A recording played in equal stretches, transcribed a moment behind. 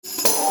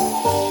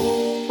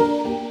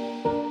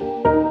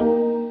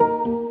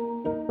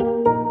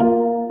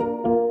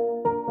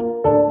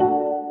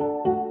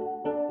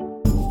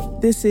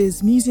This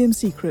is Museum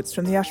Secrets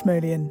from the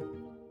Ashmolean.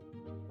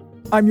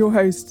 I'm your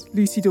host,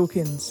 Lucy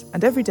Dawkins,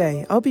 and every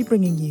day I'll be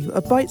bringing you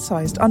a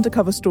bite-sized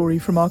undercover story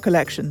from our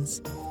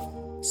collections.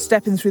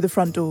 Step in through the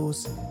front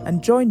doors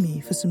and join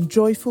me for some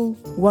joyful,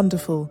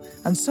 wonderful,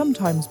 and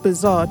sometimes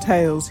bizarre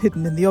tales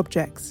hidden in the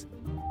objects.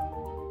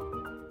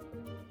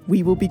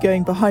 We will be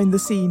going behind the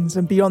scenes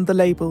and beyond the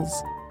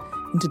labels,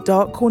 into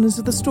dark corners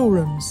of the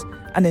storerooms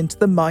and into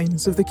the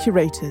minds of the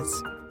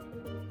curators.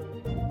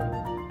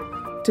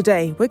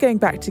 Today, we're going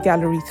back to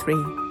Gallery 3,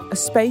 a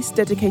space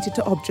dedicated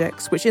to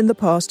objects which in the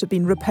past have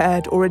been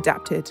repaired or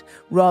adapted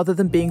rather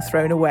than being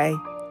thrown away.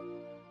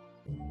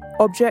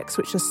 Objects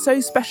which are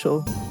so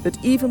special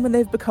that even when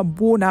they've become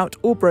worn out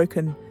or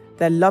broken,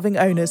 their loving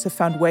owners have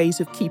found ways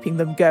of keeping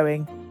them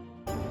going.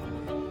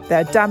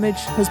 Their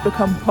damage has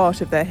become part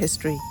of their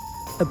history,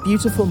 a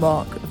beautiful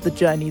mark of the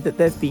journey that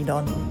they've been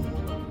on.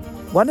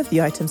 One of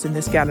the items in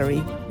this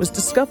gallery was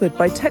discovered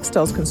by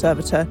textiles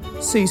conservator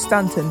Sue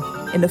Stanton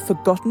in a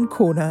forgotten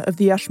corner of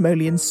the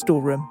Ashmolean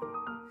storeroom.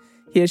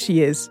 Here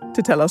she is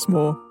to tell us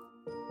more.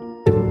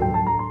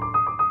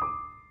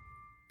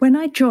 When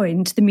I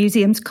joined the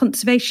museum's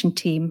conservation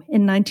team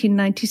in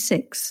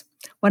 1996,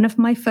 one of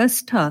my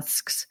first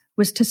tasks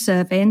was to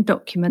survey and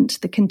document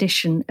the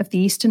condition of the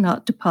Eastern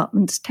Art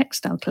Department's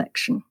textile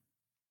collection.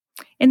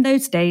 In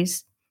those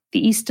days,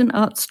 the Eastern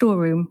Art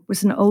storeroom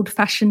was an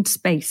old-fashioned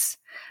space,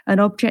 and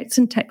objects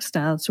and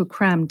textiles were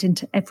crammed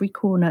into every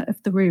corner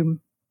of the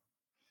room.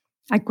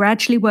 I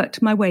gradually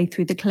worked my way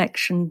through the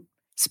collection,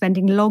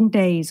 spending long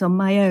days on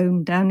my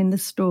own down in the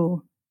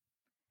store.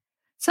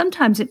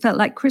 Sometimes it felt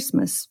like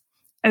Christmas,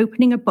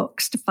 opening a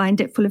box to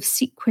find it full of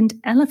sequined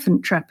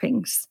elephant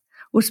trappings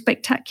or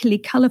spectacularly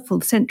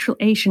colourful Central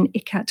Asian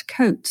ikat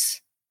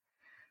coats.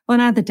 On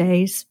other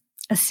days,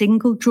 a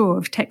single drawer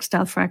of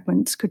textile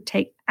fragments could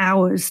take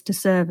hours to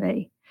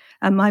survey,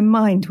 and my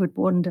mind would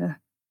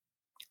wander.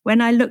 When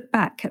I look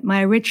back at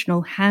my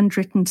original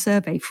handwritten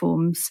survey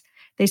forms,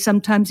 they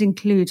sometimes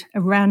include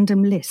a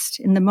random list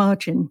in the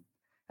margin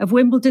of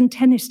Wimbledon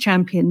tennis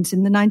champions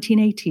in the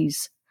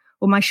 1980s,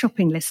 or my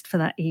shopping list for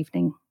that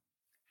evening.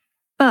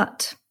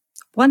 But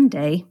one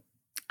day,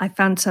 I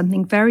found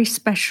something very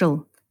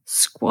special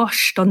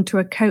squashed onto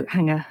a coat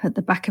hanger at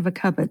the back of a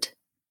cupboard.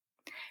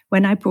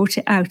 When I brought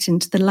it out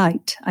into the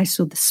light, I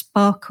saw the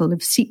sparkle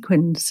of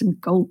sequins and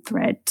gold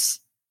threads.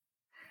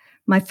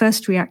 My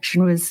first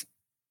reaction was,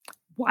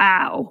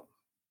 wow!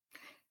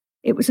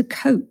 It was a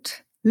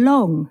coat,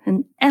 long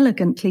and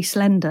elegantly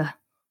slender.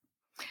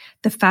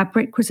 The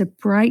fabric was a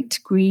bright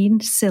green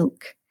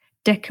silk,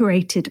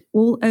 decorated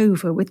all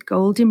over with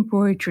gold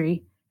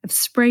embroidery of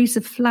sprays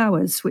of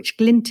flowers which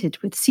glinted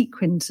with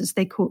sequins as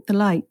they caught the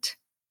light.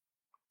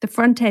 The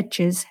front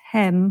edges,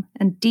 hem,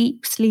 and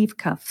deep sleeve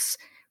cuffs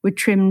were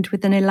trimmed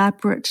with an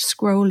elaborate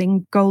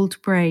scrolling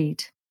gold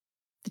braid.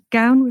 The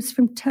gown was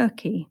from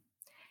Turkey,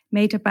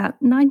 made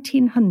about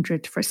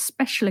 1900 for a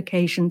special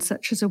occasion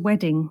such as a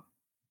wedding.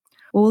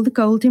 All the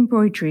gold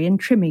embroidery and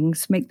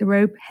trimmings make the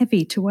robe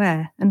heavy to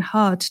wear and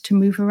hard to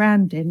move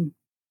around in.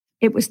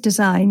 It was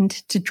designed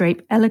to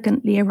drape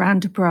elegantly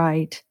around a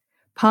bride,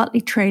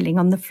 partly trailing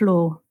on the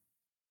floor.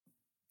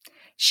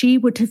 She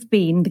would have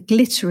been the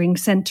glittering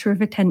centre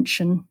of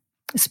attention,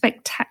 a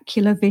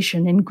spectacular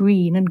vision in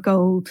green and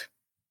gold.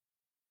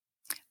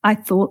 I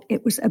thought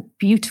it was a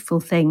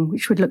beautiful thing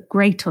which would look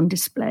great on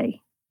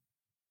display.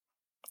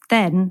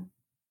 Then,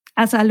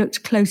 as I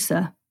looked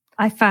closer,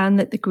 I found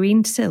that the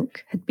green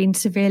silk had been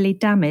severely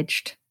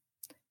damaged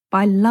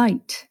by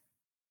light.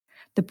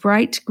 The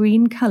bright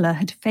green colour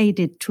had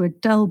faded to a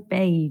dull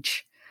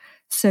beige,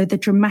 so the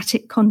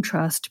dramatic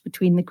contrast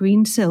between the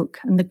green silk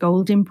and the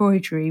gold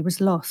embroidery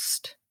was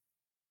lost.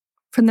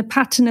 From the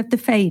pattern of the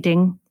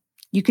fading,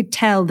 you could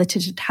tell that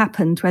it had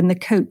happened when the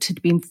coat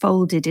had been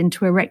folded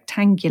into a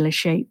rectangular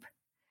shape,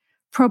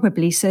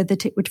 probably so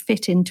that it would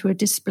fit into a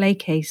display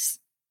case.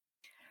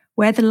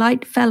 Where the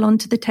light fell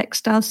onto the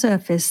textile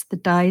surface, the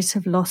dyes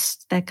have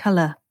lost their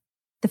colour.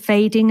 The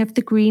fading of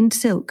the green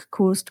silk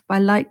caused by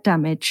light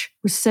damage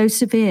was so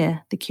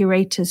severe the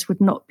curators would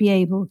not be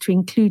able to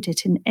include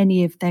it in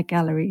any of their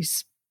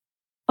galleries.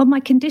 On my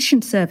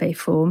condition survey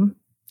form,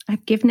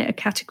 I've given it a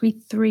category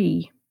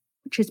 3,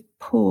 which is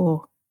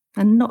poor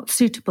and not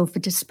suitable for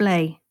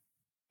display.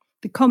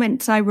 The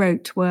comments I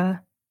wrote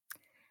were,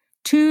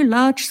 2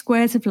 large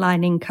squares of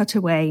lining cut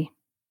away,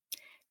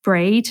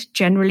 braid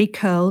generally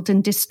curled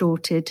and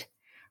distorted,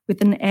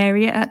 with an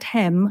area at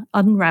hem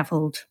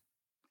unravelled,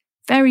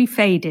 very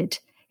faded,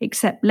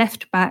 except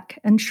left back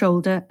and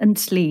shoulder and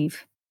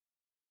sleeve.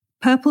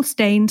 Purple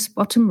stains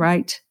bottom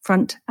right,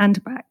 front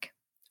and back,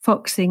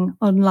 foxing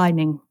on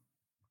lining.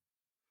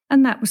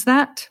 And that was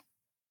that.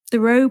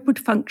 The robe would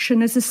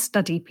function as a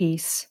study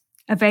piece,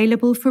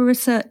 available for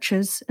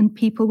researchers and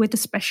people with a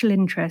special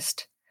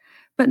interest,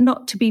 but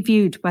not to be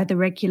viewed by the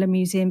regular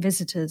museum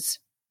visitors.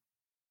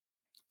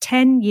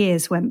 10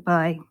 years went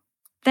by.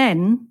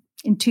 Then,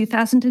 in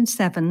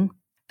 2007,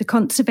 the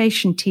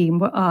conservation team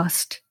were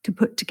asked to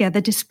put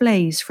together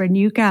displays for a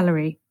new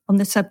gallery on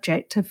the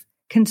subject of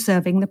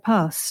conserving the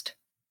past.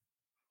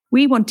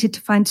 We wanted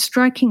to find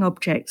striking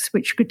objects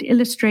which could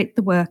illustrate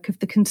the work of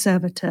the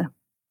conservator,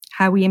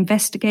 how we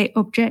investigate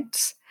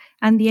objects,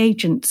 and the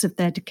agents of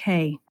their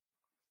decay.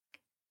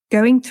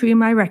 Going through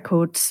my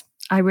records,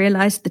 I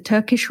realised the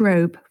Turkish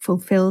robe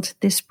fulfilled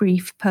this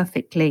brief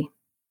perfectly.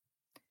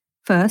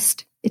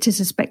 First, it is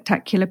a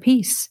spectacular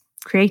piece,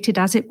 created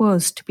as it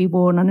was to be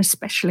worn on a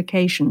special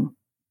occasion.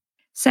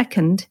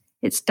 Second,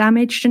 its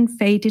damaged and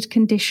faded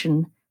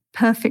condition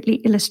perfectly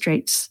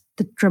illustrates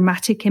the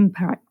dramatic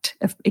impact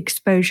of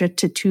exposure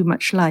to too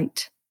much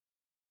light.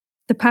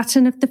 The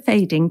pattern of the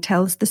fading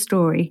tells the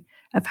story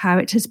of how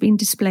it has been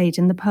displayed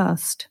in the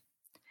past.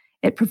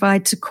 It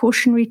provides a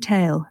cautionary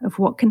tale of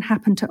what can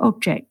happen to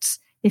objects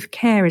if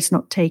care is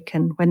not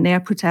taken when they are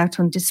put out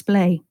on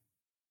display.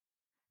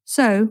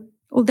 So,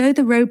 although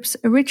the robe's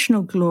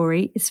original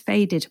glory is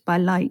faded by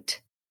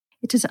light,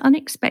 it has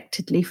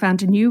unexpectedly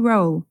found a new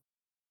role,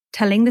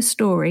 telling the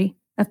story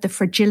of the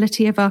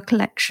fragility of our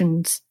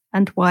collections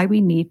and why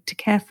we need to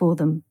care for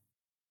them.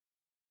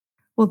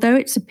 Although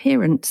its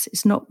appearance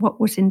is not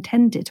what was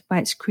intended by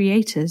its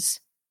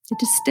creators,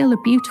 it is still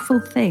a beautiful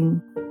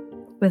thing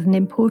with an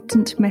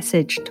important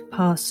message to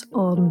pass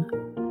on.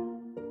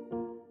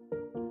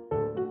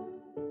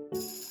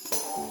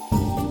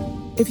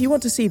 If you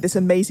want to see this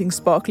amazing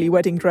sparkly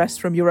wedding dress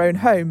from your own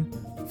home,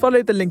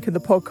 follow the link in the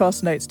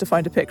podcast notes to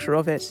find a picture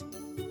of it.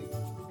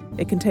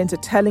 It contains a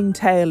telling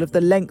tale of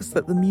the lengths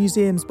that the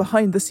museum's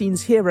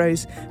behind-the-scenes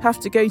heroes have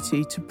to go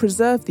to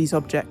preserve these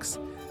objects,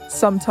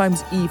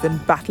 sometimes even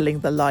battling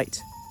the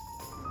light.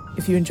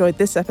 If you enjoyed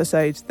this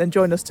episode, then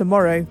join us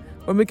tomorrow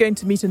when we're going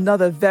to meet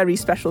another very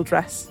special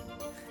dress.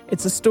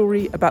 It's a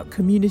story about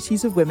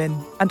communities of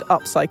women and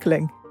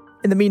upcycling.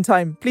 In the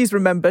meantime, please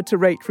remember to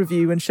rate,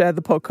 review and share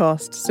the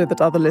podcast so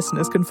that other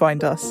listeners can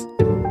find us.